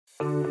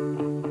Hello,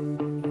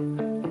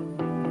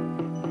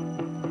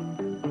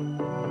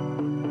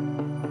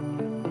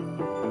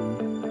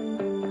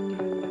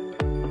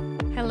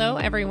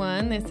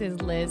 everyone. This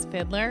is Liz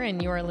Fiddler,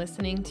 and you are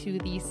listening to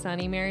the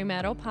Sunny Mary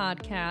Meadow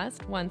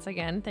podcast. Once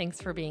again, thanks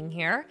for being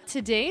here.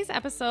 Today's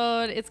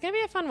episode, it's going to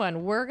be a fun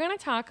one. We're going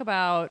to talk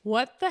about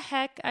what the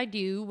heck I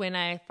do when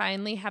I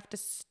finally have to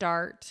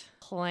start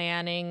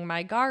planning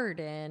my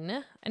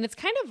garden. And it's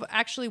kind of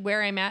actually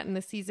where I'm at in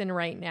the season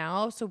right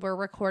now. So we're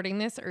recording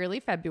this early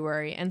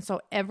February. And so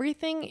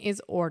everything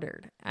is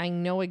ordered. I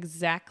know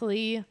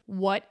exactly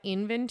what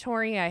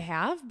inventory I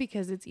have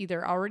because it's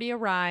either already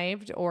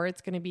arrived or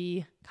it's going to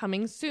be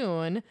coming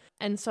soon.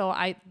 And so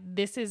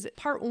this is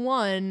part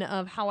one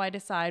of how I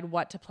decide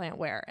what to plant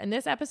where. And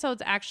this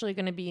episode's actually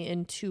going to be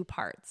in two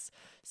parts.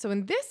 So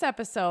in this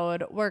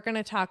episode, we're going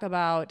to talk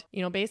about,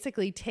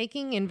 basically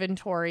taking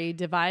inventory,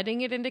 dividing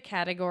it into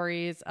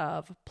categories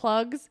of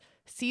plugs,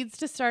 seeds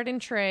to start in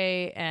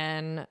tray,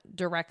 and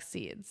direct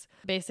seeds.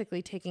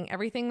 Basically taking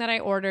everything that I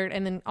ordered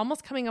and then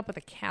almost coming up with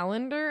a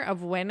calendar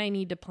of when I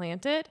need to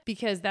plant it,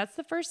 because that's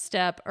the first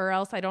step, or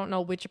else I don't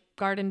know which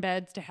garden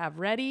beds to have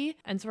ready.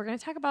 And so we're going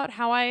to talk about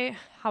how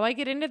I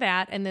get into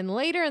that. And then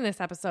later in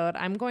this episode,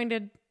 I'm going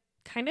to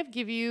kind of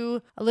give you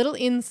a little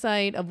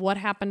insight of what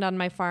happened on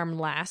my farm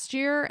last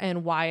year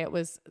and why it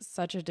was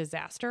such a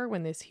disaster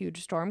when this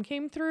huge storm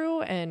came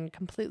through and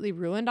completely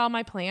ruined all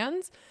my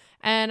plans.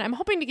 And I'm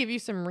hoping to give you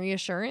some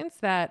reassurance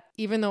that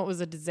even though it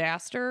was a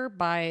disaster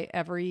by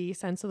every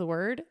sense of the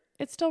word,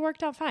 it still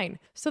worked out fine.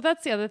 So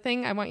that's the other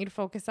thing I want you to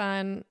focus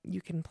on.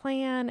 You can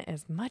plan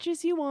as much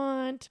as you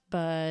want,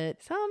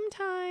 but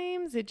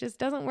sometimes it just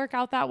doesn't work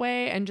out that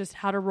way, and just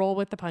how to roll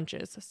with the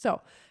punches.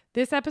 So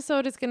this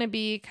episode is going to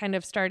be kind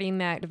of starting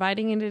that,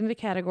 dividing it into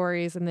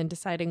categories and then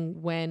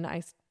deciding when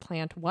I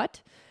plant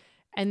what.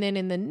 And then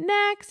in the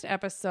next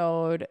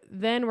episode,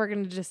 then we're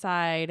going to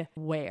decide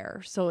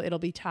where. So it'll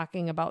be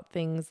talking about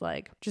things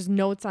like just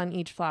notes on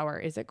each flower.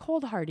 Is it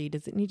cold hardy?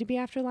 Does it need to be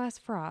after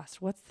last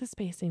frost? What's the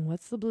spacing?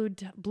 What's the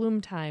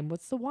bloom time?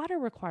 What's the water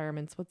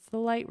requirements? What's the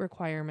light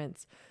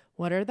requirements?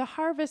 What are the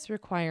harvest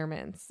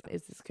requirements?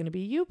 Is this going to be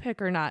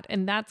U-pick or not?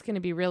 And that's going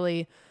to be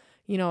really,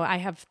 I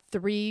have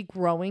 3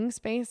 growing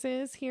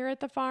spaces here at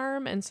the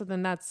farm. And so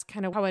then that's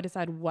kind of how I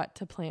decide what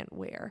to plant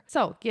where.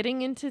 So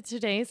getting into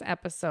today's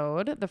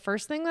episode, the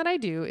first thing that I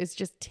do is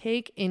just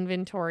take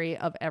inventory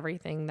of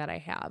everything that I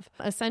have.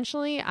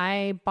 Essentially,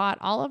 I bought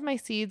all of my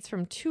seeds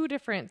from 2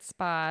 different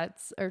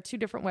spots or 2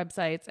 different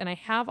websites, and I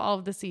have all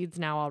of the seeds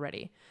now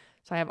already.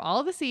 So I have all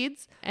of the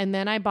seeds, and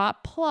then I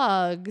bought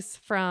plugs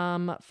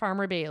from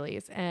Farmer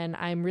Bailey's, and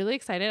I'm really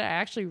excited. I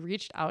actually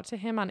reached out to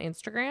him on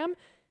Instagram,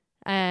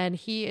 and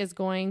he is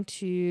going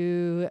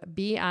to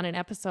be on an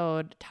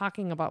episode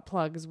talking about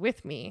plugs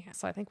with me.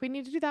 So I think we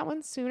need to do that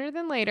one sooner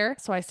than later.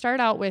 So I start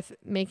out with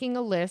making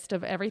a list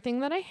of everything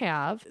that I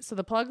have. So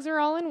the plugs are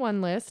all in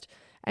one list,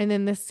 and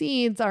then the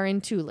seeds are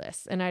in 2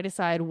 lists. And I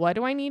decide, what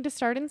do I need to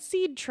start in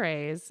seed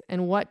trays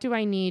and what do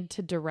I need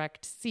to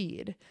direct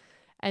seed?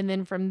 And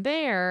then from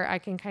there, I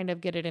can kind of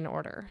get it in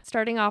order.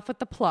 Starting off with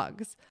the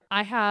plugs,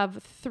 I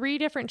have 3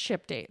 different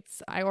ship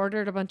dates. I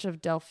ordered a bunch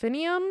of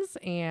delphiniums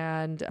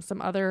and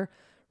some other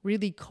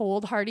really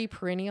cold hardy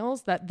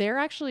perennials that they're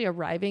actually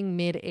arriving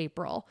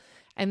mid-April,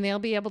 and they'll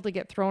be able to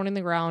get thrown in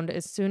the ground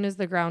as soon as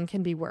the ground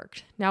can be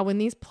worked. Now, when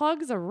these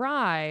plugs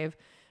arrive,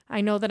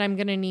 I know that I'm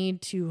going to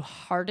need to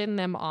harden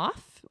them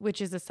off,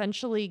 which is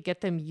essentially get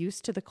them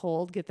used to the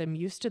cold, get them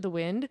used to the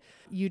wind.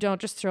 You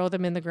don't just throw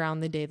them in the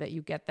ground the day that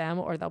you get them,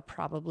 or they'll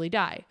probably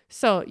die.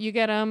 So you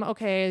get them,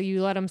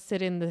 you let them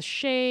sit in the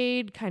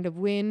shade, kind of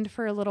wind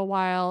for a little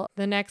while.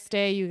 The next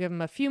day you give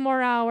them a few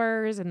more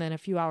hours and then a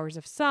few hours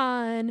of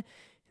sun.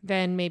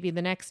 Then maybe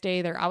the next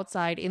day they're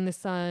outside in the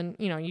sun.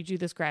 You do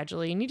this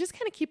gradually and you just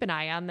kind of keep an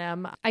eye on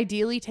them.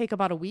 Ideally take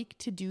about a week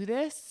to do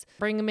this.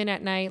 Bring them in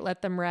at night,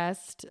 let them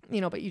rest,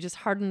 but you just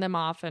harden them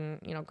off and,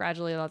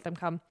 gradually let them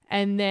come.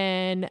 And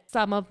then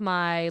some of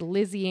my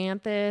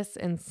Lisianthus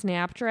and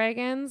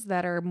snapdragons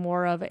that are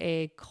more of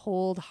a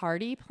cold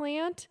hardy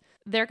plant,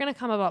 they're going to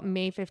come about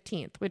May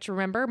 15th, which,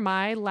 remember,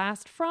 my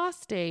last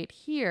frost date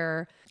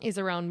here is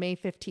around May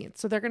 15th.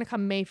 So they're going to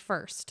come May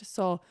 1st.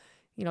 So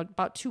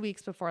about 2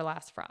 weeks before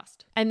last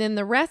frost. And then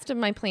the rest of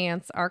my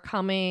plants are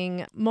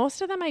coming.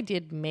 Most of them I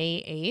did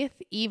May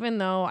 8th, even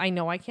though I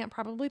know I can't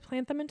probably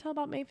plant them until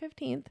about May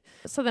 15th.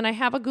 So then I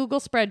have a Google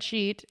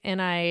spreadsheet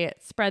and I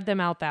spread them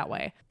out that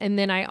way. And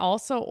then I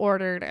also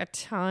ordered a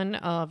ton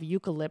of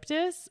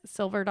eucalyptus,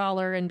 silver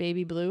dollar and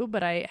baby blue,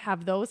 but I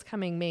have those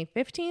coming May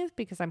 15th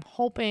because I'm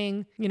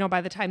hoping,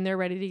 by the time they're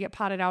ready to get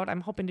potted out,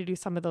 I'm hoping to do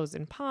some of those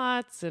in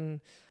pots, and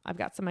I've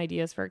got some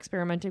ideas for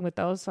experimenting with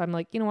those. So I'm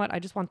like, I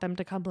just want them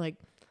to come like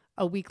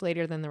a week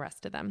later than the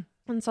rest of them.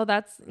 And so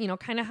that's,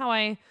 kind of how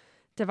I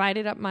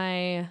divided up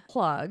my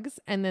plugs.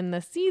 And then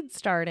the seed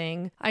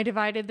starting, I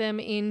divided them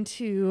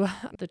into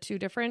the 2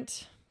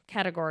 different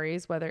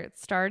categories, whether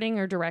it's starting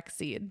or direct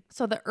seed.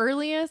 So the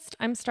earliest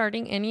I'm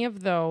starting any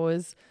of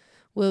those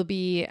will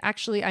be,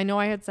 actually, I know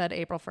I had said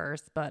April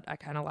 1st, but I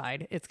kind of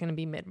lied. It's going to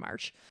be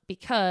mid-March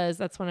because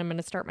that's when I'm going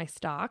to start my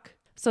stock.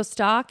 So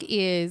stock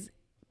is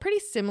pretty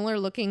similar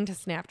looking to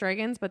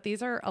snapdragons, but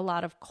these are a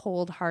lot of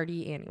cold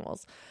hardy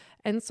annuals.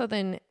 And so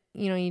then,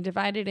 you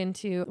divide it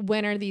into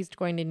when are these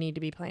going to need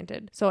to be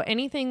planted. So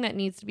anything that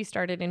needs to be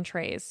started in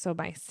trays. So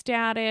my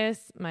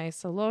statice, my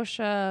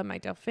celosia, my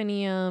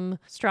delphinium,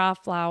 straw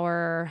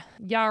flower,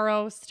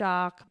 yarrow,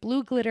 stock,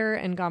 blue glitter,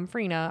 and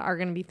gomphrena are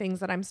going to be things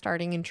that I'm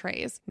starting in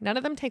trays. None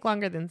of them take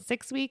longer than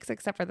 6 weeks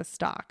except for the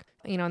stock,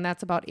 and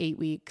that's about 8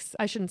 weeks.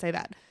 I shouldn't say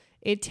that.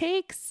 It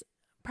takes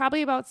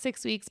probably about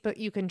 6 weeks, but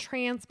you can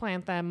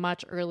transplant them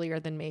much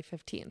earlier than May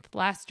 15th.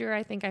 Last year,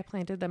 I think I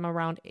planted them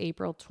around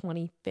April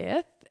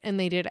 25th, and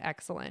they did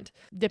excellent.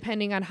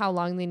 Depending on how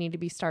long they need to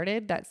be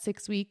started, that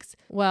 6 weeks,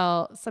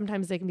 well,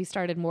 sometimes they can be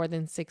started more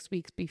than 6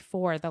 weeks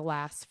before the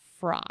last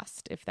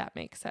frost, if that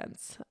makes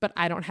sense. But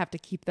I don't have to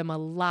keep them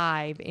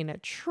alive in a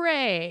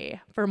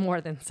tray for more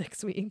than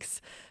 6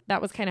 weeks.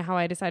 That was kind of how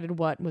I decided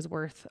what was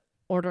worth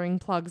ordering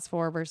plugs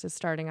for versus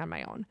starting on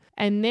my own.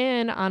 And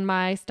then on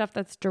my stuff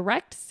that's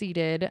direct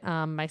seeded,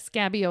 my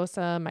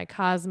Scabiosa, my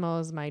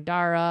Cosmos, my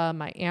Dara,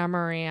 my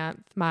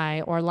Amaranth,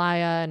 my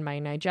Orlia, and my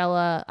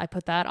Nigella, I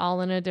put that all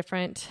on a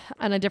different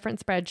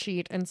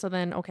spreadsheet. And so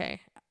then,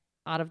 okay,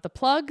 out of the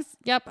plugs,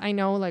 yep, I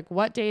know like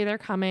what day they're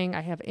coming.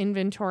 I have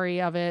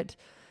inventory of it.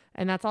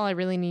 And that's all I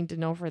really need to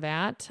know for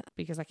that,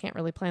 because I can't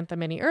really plant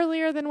them any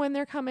earlier than when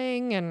they're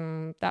coming,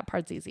 and that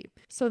part's easy.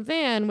 So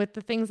then with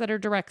the things that are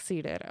direct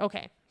seeded,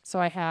 okay. So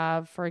I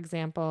have, for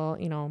example,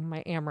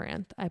 my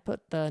Amaranth. I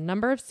put the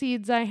number of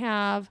seeds I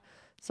have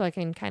so I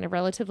can kind of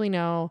relatively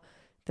know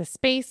the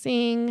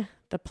spacing,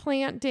 the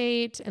plant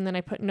date, and then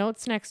I put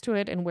notes next to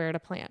it and where to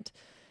plant.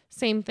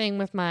 Same thing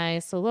with my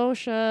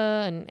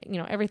celosia and,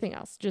 everything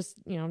else. Just,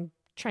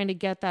 trying to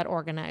get that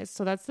organized.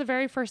 So that's the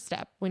very first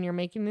step when you're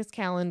making this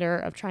calendar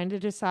of trying to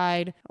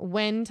decide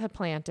when to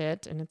plant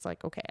it. And it's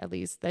like, okay, at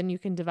least then you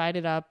can divide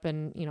it up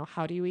and,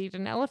 how do you eat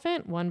an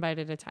elephant? One bite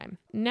at a time.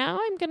 Now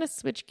I'm going to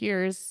switch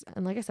gears.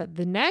 And like I said,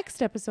 the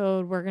next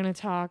episode, we're going to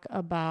talk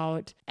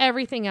about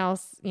everything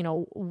else,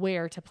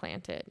 where to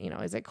plant it.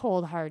 Is it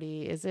cold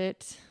hardy? Is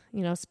it,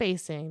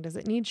 spacing? Does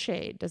it need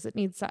shade? Does it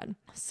need sun?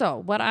 So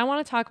what I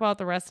want to talk about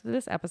the rest of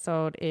this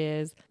episode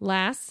is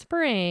last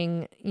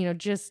spring,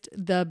 just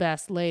the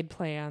best laid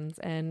plans.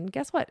 And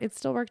guess what? It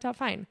still worked out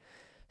fine.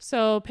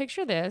 So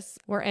picture this.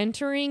 We're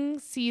entering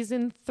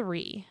season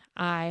 3.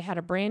 I had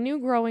a brand new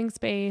growing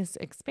space,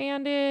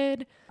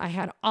 expanded. I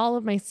had all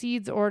of my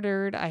seeds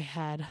ordered. I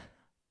had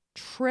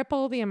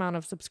triple the amount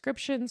of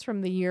subscriptions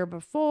from the year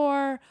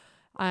before.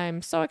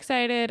 I'm so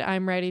excited.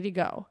 I'm ready to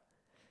go.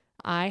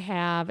 I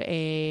have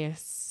a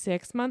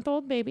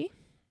 6-month-old baby.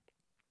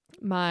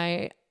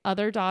 My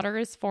other daughter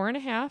is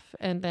 4.5.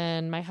 And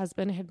then my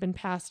husband had been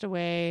passed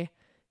away.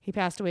 He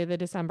passed away the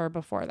December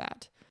before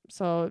that.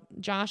 So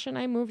Josh and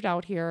I moved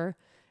out here,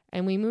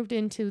 and we moved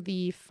into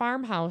the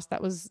farmhouse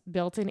that was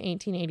built in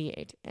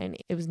 1888. And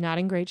it was not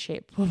in great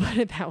shape. We'll put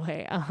it that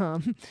way.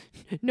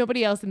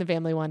 Nobody else in the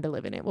family wanted to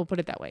live in it. We'll put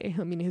it that way.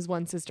 I mean, his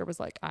one sister was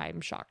like, I'm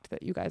shocked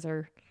that you guys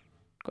are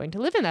going to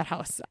live in that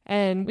house.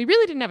 And we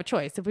really didn't have a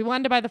choice. If we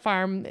wanted to buy the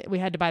farm, we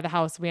had to buy the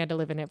house. We had to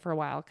live in it for a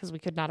while because we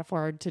could not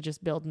afford to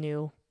just build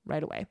new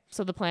right away.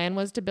 So the plan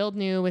was to build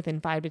new within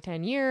 5 to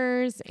 10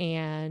 years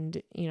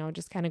and,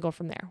 just kind of go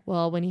from there.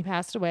 Well, when he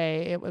passed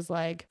away, it was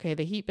like, okay,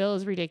 the heat bill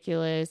is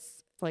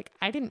ridiculous. Like,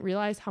 I didn't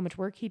realize how much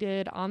work he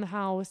did on the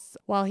house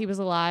while he was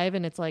alive.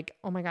 And it's like,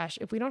 oh my gosh,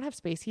 if we don't have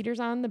space heaters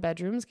on, the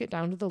bedrooms get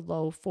down to the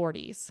low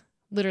 40s.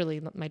 Literally,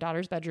 my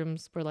daughter's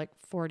bedrooms were like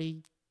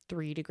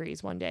 43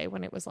 degrees one day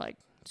when it was like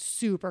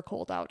super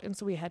cold out. And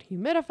so we had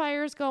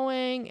humidifiers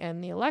going,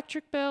 and the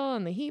electric bill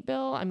and the heat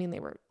bill, I mean, they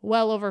were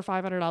well over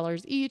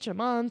 $500 each a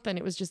month, and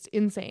it was just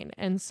insane.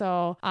 And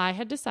so I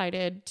had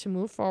decided to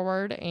move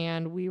forward,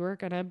 and we were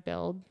going to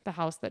build the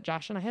house that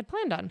Josh and I had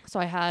planned on. So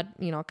I had,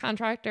 a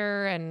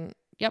contractor, and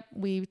yep,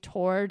 we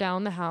tore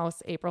down the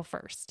house April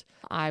 1st.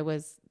 I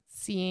was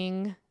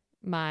seeing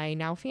my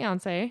now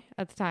fiance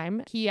at the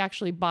time. He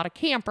actually bought a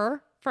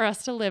camper for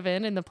us to live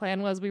in. And the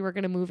plan was we were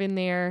going to move in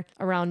there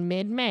around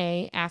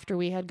mid-May after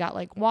we had got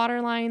like water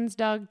lines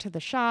dug to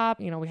the shop.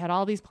 We had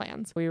all these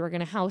plans. We were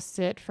going to house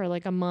sit for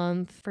like a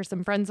month for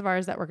some friends of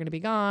ours that were going to be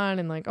gone.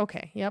 And like,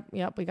 okay, yep,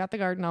 we got the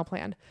garden all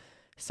planned.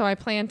 So I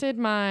planted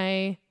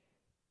my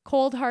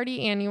cold hardy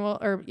annuals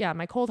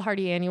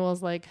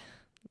like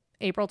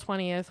April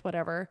 20th,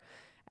 whatever.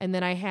 And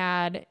then I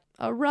had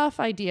a rough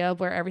idea of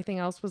where everything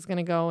else was going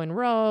to go in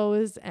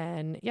rows.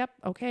 And yep,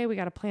 okay, we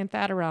got to plant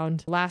that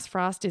around. Last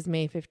frost is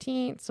May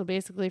 15th. So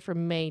basically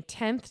from May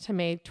 10th to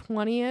May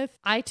 20th,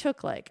 I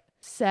took like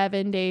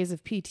 7 days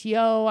of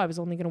PTO. I was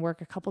only going to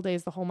work a couple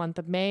days the whole month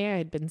of May. I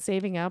had been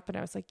saving up, and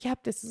I was like,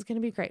 yep, this is going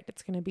to be great.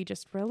 It's going to be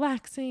just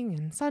relaxing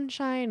and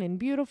sunshine and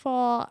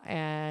beautiful.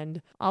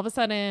 And all of a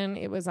sudden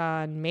it was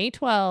on May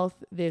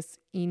 12th, this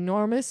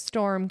enormous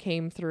storm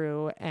came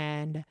through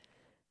and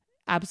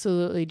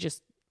absolutely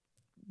just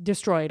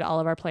destroyed all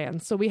of our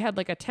plans. So we had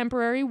like a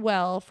temporary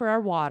well for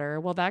our water.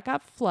 Well, that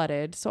got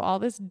flooded. So all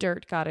this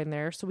dirt got in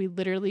there. So we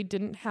literally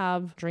didn't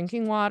have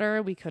drinking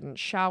water. We couldn't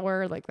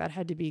shower. Like that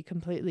had to be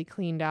completely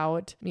cleaned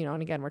out,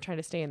 and again, we're trying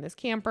to stay in this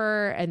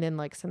camper, and then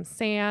like some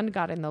sand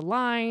got in the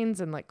lines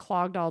and like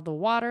clogged all the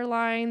water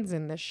lines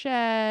in the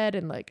shed.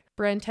 And like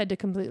Brent had to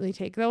completely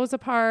take those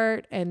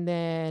apart. And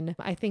then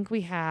I think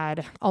we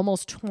had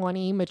almost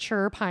 20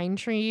 mature pine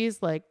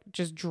trees, like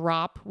just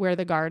drop where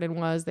the garden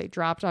was. They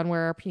dropped on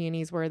where our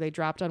peonies were. They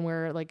dropped on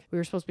where like we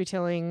were supposed to be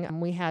tilling.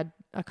 We had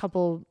a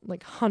couple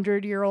like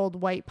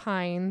 100-year-old white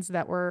pines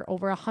that were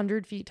over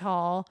 100 feet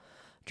tall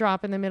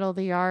drop in the middle of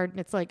the yard.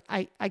 It's like,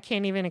 I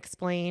can't even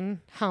explain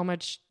how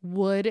much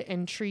wood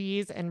and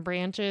trees and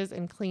branches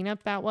and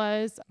cleanup that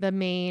was. The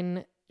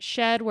main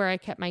shed where I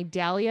kept my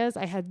dahlias,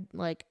 I had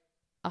like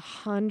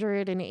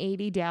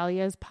 180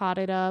 dahlias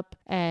potted up,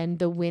 and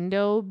the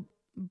window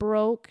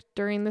broke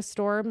during the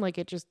storm. Like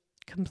it just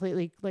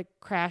completely like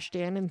crashed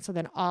in. And so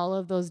then all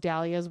of those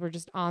dahlias were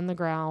just on the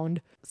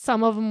ground.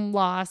 Some of them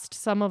lost,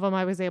 some of them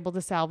I was able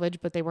to salvage,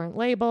 but they weren't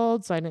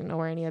labeled. So I didn't know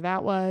where any of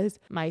that was.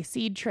 My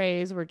seed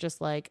trays were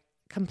just like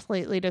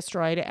completely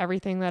destroyed.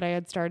 Everything that I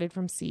had started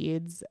from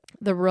seeds.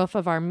 The roof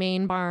of our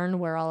main barn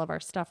where all of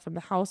our stuff from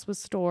the house was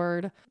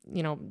stored,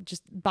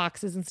 just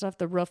boxes and stuff,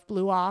 the roof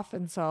blew off.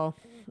 And so,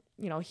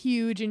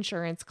 huge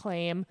insurance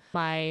claim.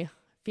 My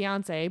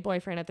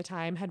boyfriend at the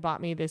time, had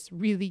bought me this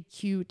really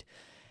cute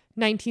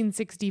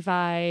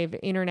 1965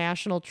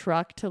 International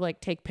truck to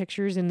like take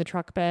pictures in the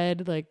truck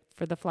bed, like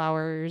for the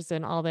flowers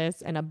and all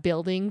this, and a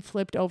building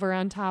flipped over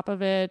on top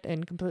of it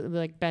and completely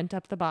like bent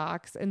up the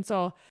box. And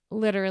so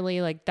literally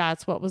like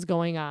that's what was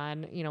going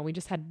on. We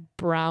just had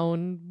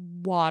brown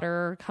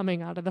water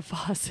coming out of the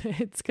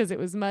faucets because it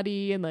was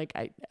muddy. And like,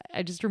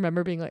 I just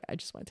remember being like, I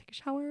just want to take a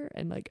shower,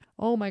 and like,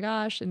 oh my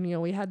gosh. And,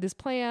 we had this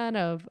plan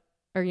of,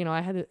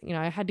 I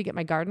had to get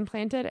my garden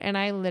planted, and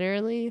I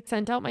literally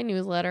sent out my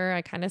newsletter.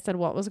 I kind of said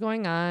what was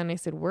going on. I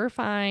said, we're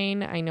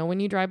fine. I know when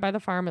you drive by the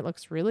farm, it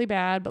looks really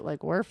bad, but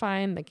like, we're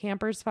fine. The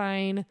camper's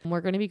fine.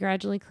 We're going to be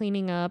gradually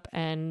cleaning up,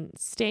 and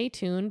stay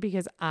tuned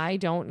because I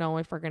don't know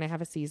if we're going to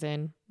have a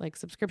season. Like,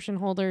 subscription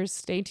holders,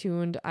 stay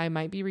tuned. I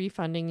might be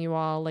refunding you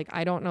all. Like,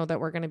 I don't know that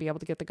we're going to be able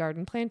to get the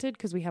garden planted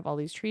because we have all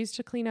these trees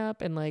to clean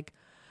up, and like,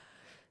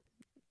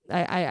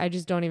 I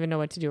just don't even know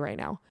what to do right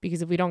now,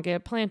 because if we don't get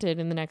it planted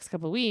in the next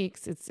couple of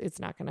weeks, it's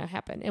not going to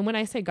happen. And when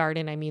I say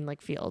garden, I mean like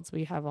fields.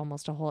 We have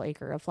almost a whole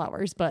acre of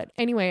flowers. But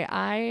anyway,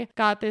 I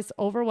got this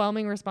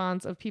overwhelming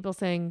response of people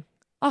saying,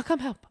 I'll come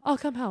help.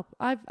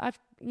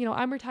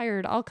 I'm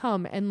retired. I'll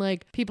come. And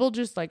like, people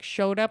just like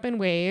showed up in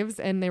waves,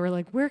 and they were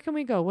like, where can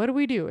we go? What do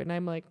we do? And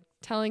I'm like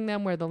telling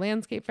them where the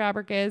landscape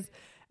fabric is.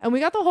 And we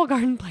got the whole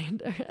garden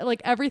planted,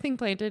 like everything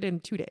planted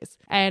in 2 days.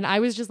 And I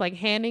was just like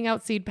handing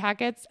out seed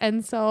packets.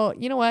 And so,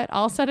 you know what,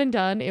 all said and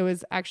done, it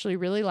was actually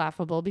really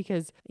laughable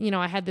because,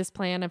 I had this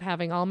plan of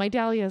having all my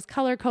dahlias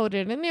color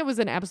coded, and it was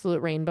an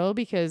absolute rainbow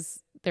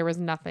because there was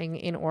nothing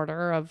in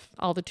order. Of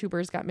all the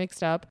tubers got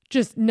mixed up.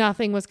 Just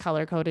nothing was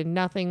color coded.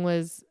 Nothing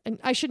was, and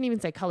I shouldn't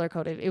even say color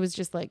coded. It was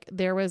just like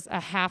there was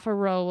a half a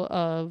row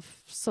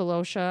of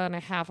celosia and a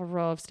half a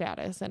row of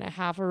status and a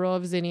half a row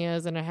of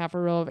zinnias and a half a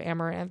row of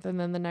amaranth. And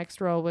then the next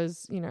row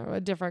was,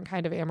 a different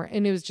kind of amaranth.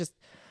 And it was just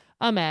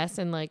a mess,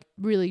 and like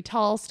really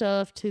tall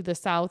stuff to the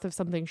south of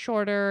something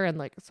shorter, and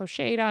like, so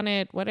shade on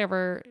it,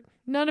 whatever.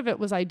 None of it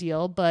was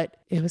ideal, but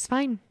it was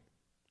fine.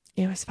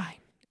 It was fine.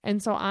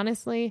 And so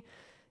honestly,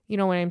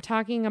 when I'm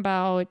talking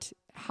about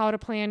how to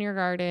plan your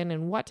garden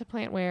and what to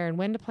plant where and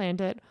when to plant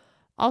it,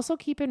 also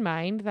keep in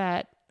mind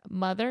that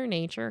Mother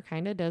Nature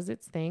kind of does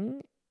its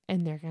thing,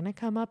 and they're going to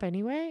come up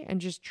anyway,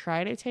 and just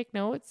try to take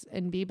notes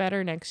and be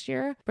better next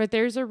year. But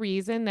there's a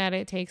reason that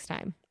it takes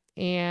time.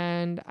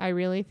 And I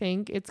really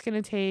think it's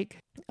going to take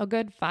a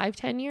good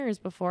 5-10 years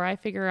before I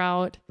figure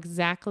out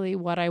exactly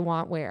what I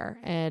want where.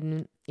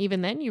 And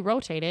even then you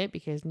rotate it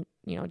because,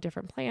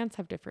 different plants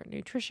have different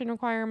nutrition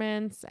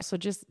requirements. So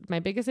just my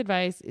biggest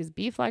advice is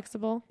be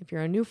flexible. If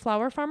you're a new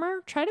flower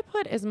farmer, try to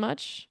put as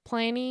much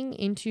planning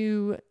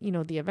into,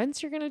 the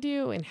events you're going to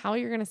do and how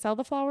you're going to sell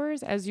the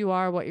flowers as you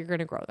are what you're going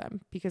to grow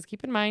them. Because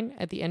keep in mind,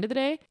 at the end of the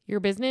day, your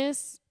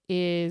business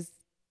is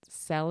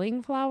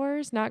selling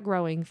flowers, not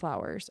growing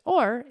flowers.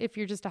 Or if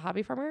you're just a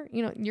hobby farmer,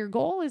 your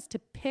goal is to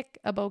pick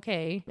a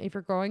bouquet if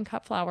you're growing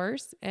cut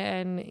flowers.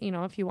 And,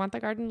 if you want the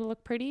garden to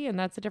look pretty and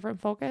that's a different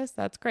focus,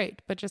 that's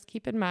great. But just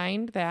keep in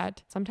mind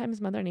that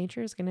sometimes Mother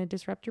Nature is going to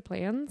disrupt your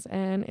plans,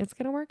 and it's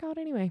going to work out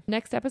anyway.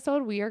 Next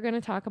episode, we are going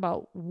to talk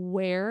about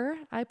where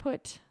I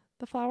put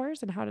the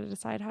flowers and how to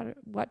decide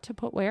what to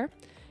put where.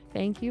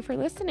 Thank you for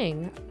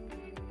listening.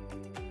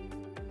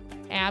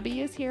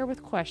 Abby is here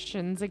with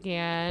questions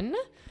again.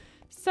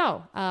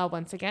 So,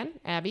 once again,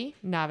 Abby,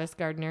 novice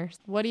gardener.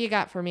 What do you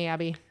got for me,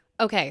 Abby?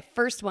 Okay,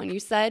 first one. You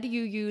said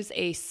you use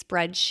a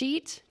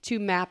spreadsheet to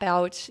map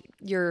out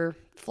your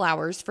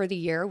flowers for the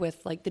year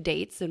with like the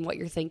dates and what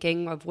you're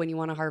thinking of when you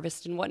want to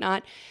harvest and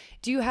whatnot.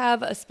 Do you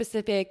have a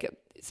specific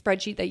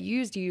spreadsheet that you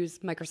use? Do you use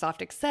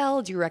Microsoft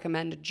Excel? Do you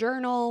recommend a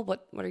journal?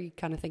 What are you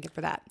kind of thinking for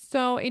that?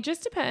 So it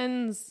just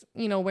depends,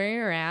 where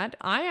you're at.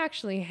 I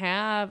actually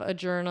have a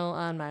journal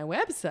on my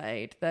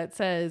website that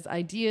says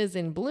Ideas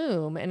in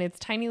Bloom, and it's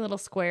tiny little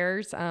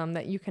squares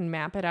that you can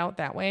map it out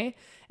that way.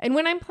 And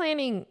when I'm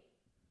planning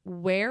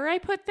where I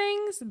put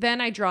things, then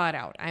I draw it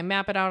out. I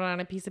map it out on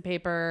a piece of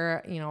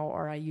paper,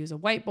 or I use a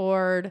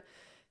whiteboard,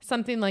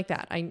 something like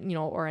that.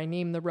 Or I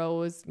name the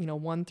rows,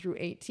 1 through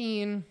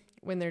 18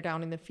 when they're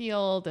down in the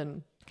field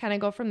and kind of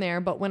go from there.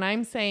 But when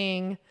I'm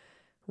saying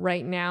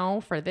right now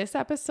for this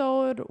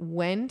episode,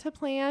 when to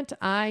plant,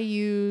 I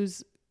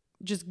use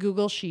just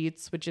Google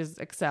Sheets, which is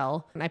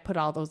Excel, and I put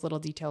all those little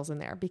details in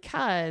there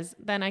because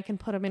then I can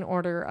put them in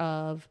order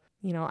of,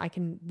 I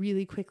can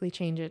really quickly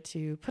change it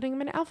to putting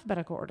them in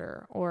alphabetical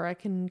order, or I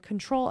can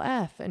Control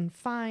F and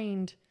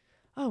find,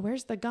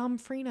 where's the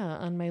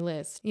Gomphrena on my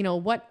list?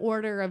 What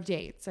order of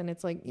dates? And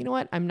it's like, you know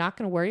what? I'm not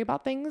going to worry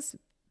about things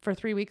for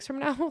 3 weeks from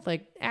now.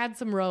 Like add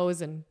some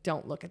rows and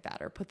don't look at that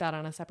or put that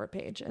on a separate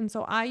page. And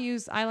so I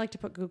like to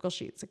put Google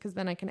Sheets because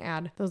then I can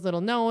add those little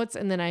notes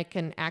and then I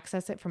can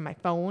access it from my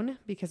phone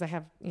because I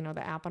have,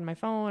 the app on my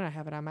phone. I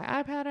have it on my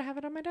iPad. I have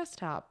it on my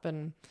desktop.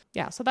 And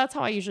yeah, so that's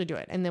how I usually do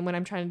it. And then when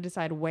I'm trying to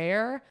decide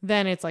where,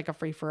 then it's like a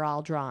free for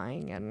all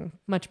drawing and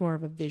much more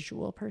of a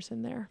visual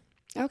person there.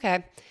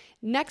 Okay.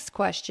 Next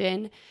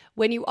question.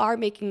 When you are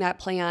making that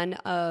plan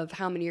of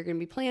how many you're going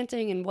to be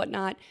planting and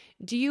whatnot,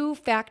 do you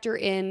factor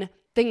in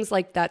things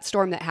like that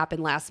storm that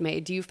happened last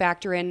May? Do you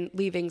factor in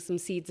leaving some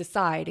seeds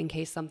aside in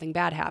case something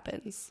bad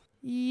happens?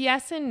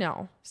 Yes and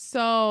no.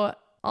 So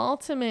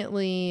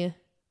ultimately,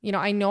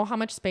 I know how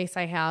much space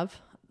I have.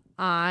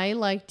 I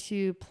like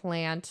to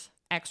plant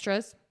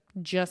extras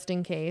just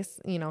in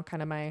case,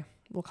 kind of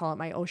we'll call it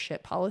my oh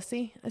shit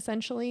policy,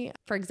 essentially.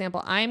 For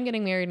example, I'm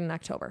getting married in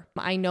October.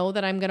 I know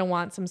that I'm going to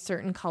want some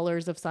certain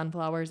colors of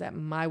sunflowers at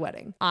my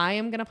wedding. I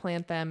am going to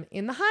plant them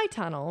in the high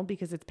tunnel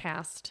because it's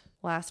past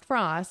last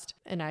frost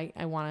and I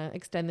want to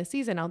extend the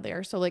season out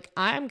there. So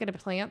I'm going to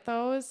plant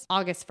those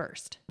August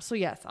 1st. So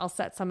yes, I'll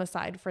set some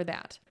aside for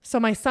that. So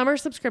my summer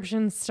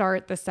subscriptions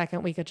start the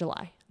second week of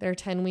July. They're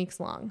 10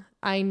 weeks long.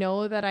 I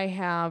know that I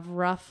have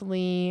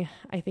roughly,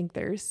 I think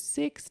there's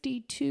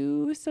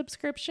 62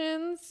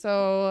 subscriptions.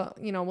 So,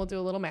 we'll do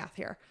a little math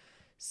here.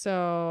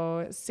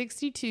 So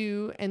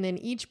 62, and then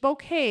each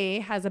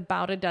bouquet has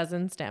about a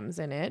dozen stems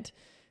in it.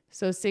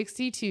 So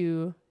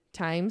 62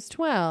 times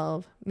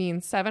 12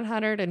 means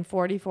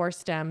 744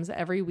 stems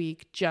every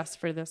week just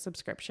for the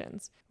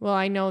subscriptions. Well,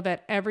 I know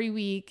that every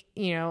week,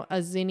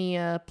 a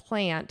zinnia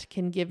plant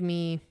can give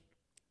me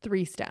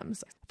 3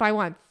 stems. If I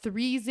want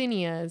 3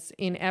 zinnias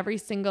in every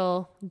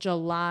single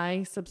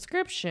July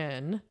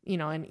subscription,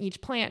 and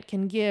each plant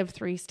can give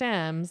 3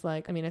 stems,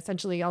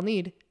 essentially I'll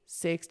need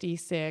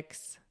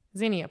 66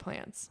 zinnia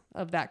plants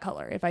of that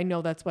color if I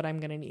know that's what I'm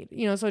going to need.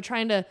 So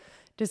trying to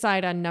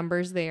decide on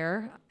numbers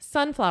there.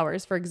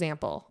 Sunflowers, for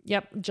example.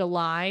 Yep,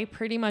 July,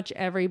 pretty much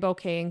every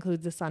bouquet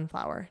includes a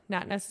sunflower.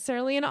 Not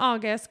necessarily in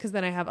August, because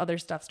then I have other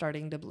stuff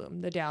starting to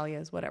bloom, the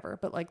dahlias, whatever,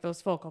 but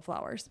those focal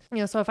flowers.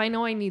 So if I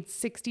know I need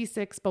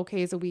 66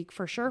 bouquets a week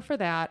for sure for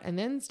that, and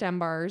then stem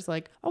bars,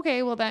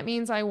 okay, well, that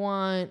means I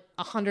want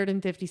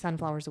 150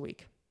 sunflowers a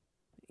week,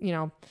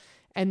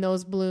 and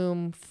those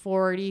bloom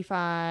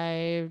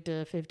 45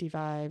 to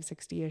 55,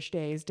 60-ish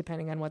days,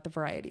 depending on what the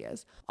variety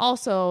is.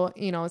 Also,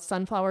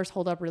 sunflowers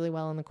hold up really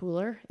well in the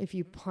cooler if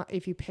you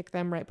pick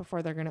them right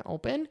before they're going to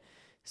open.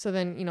 So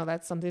then,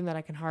 that's something that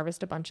I can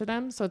harvest a bunch of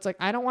them. So it's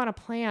I don't want to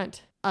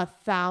plant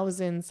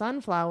 1,000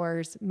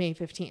 sunflowers May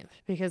 15th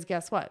because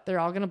guess what?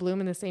 They're all going to bloom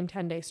in the same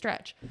 10-day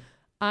stretch.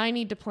 I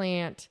need to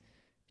plant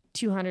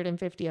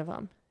 250 of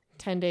them.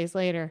 10 days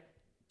later,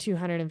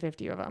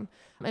 250 of them.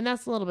 And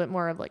that's a little bit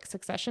more of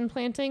succession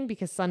planting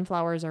because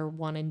sunflowers are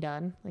one and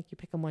done. You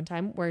pick them one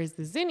time. Whereas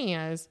the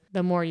zinnias,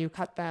 the more you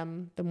cut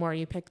them, the more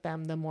you pick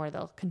them, the more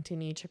they'll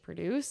continue to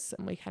produce.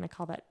 And we kind of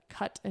call that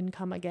cut and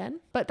come again.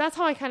 But that's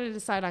how I kind of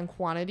decide on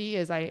quantity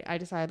is I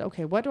decide,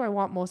 okay, what do I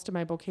want most of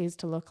my bouquets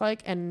to look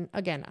like? And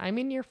again, I'm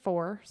in year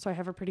 4, so I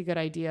have a pretty good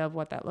idea of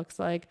what that looks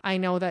like. I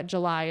know that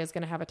July is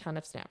going to have a ton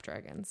of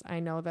snapdragons. I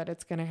know that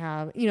it's going to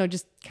have,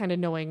 just kind of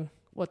knowing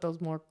what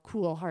those more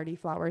cool hardy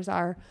flowers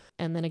are.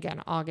 And then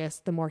again,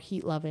 August, the more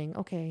heat loving,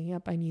 okay,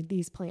 yep, I need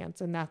these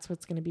plants and that's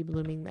what's going to be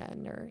blooming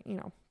then, or,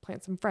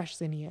 plant some fresh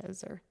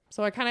zinnias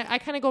so I kind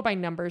of go by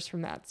numbers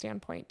from that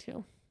standpoint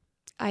too.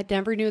 I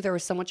never knew there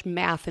was so much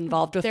math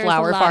involved with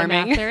flower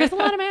farming. There is a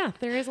lot of math.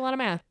 There is a lot of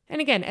math.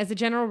 And again, as a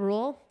general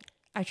rule,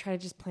 I try to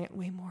just plant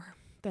way more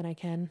than I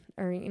can,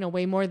 or,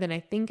 way more than I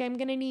think I'm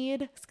going to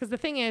need. Because the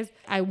thing is,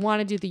 I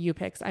want to do the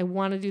U-picks. I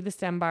want to do the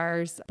stem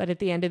bars. But at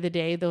the end of the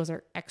day, those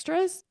are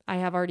extras. I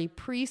have already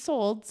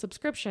pre-sold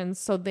subscriptions,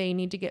 so they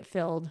need to get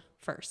filled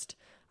first.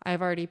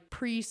 I've already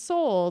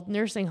pre-sold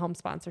nursing home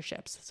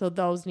sponsorships. So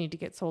those need to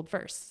get sold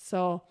first.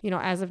 So,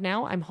 as of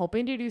now, I'm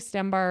hoping to do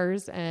stem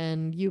bars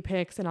and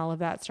U-picks and all of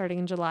that starting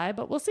in July,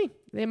 but we'll see.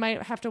 They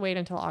might have to wait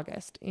until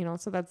August,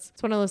 so it's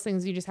one of those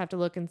things you just have to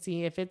look and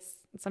see if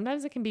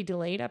sometimes it can be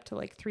delayed up to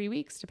like 3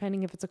 weeks,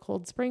 depending if it's a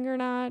cold spring or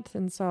not.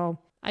 And so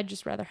I'd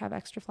just rather have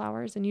extra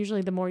flowers. And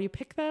usually the more you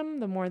pick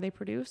them, the more they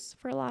produce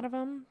for a lot of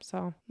them.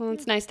 So, well,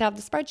 it's nice to have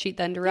the spreadsheet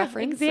then to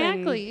reference.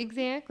 Exactly.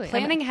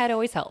 Planning ahead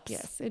always helps.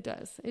 Yes, it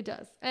does.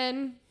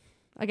 And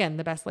again,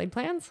 the best laid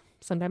plans.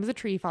 Sometimes a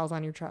tree falls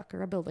on your truck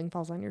or a building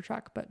falls on your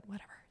truck, but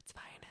whatever. It's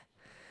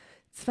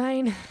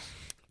fine.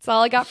 That's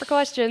all I got for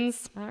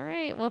questions. All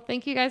right. Well,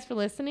 thank you guys for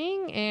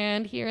listening.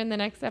 And here in the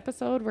next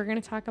episode, we're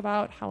going to talk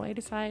about how I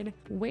decide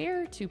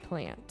where to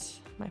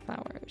plant my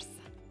flowers.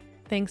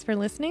 Thanks for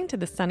listening to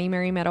the Sunny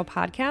Mary Meadow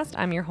podcast.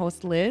 I'm your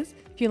host, Liz.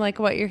 If you like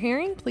what you're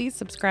hearing, please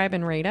subscribe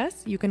and rate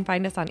us. You can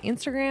find us on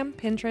Instagram,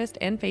 Pinterest,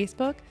 and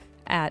Facebook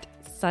at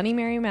Sunny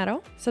Mary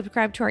Meadow.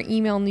 Subscribe to our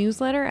email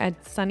newsletter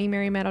at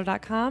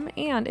sunnymarymeadow.com.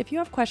 And if you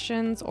have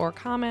questions or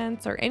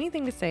comments or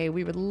anything to say,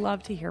 we would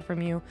love to hear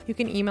from you. You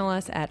can email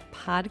us at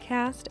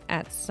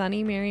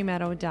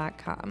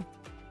podcast@sunnymarymeadow.com.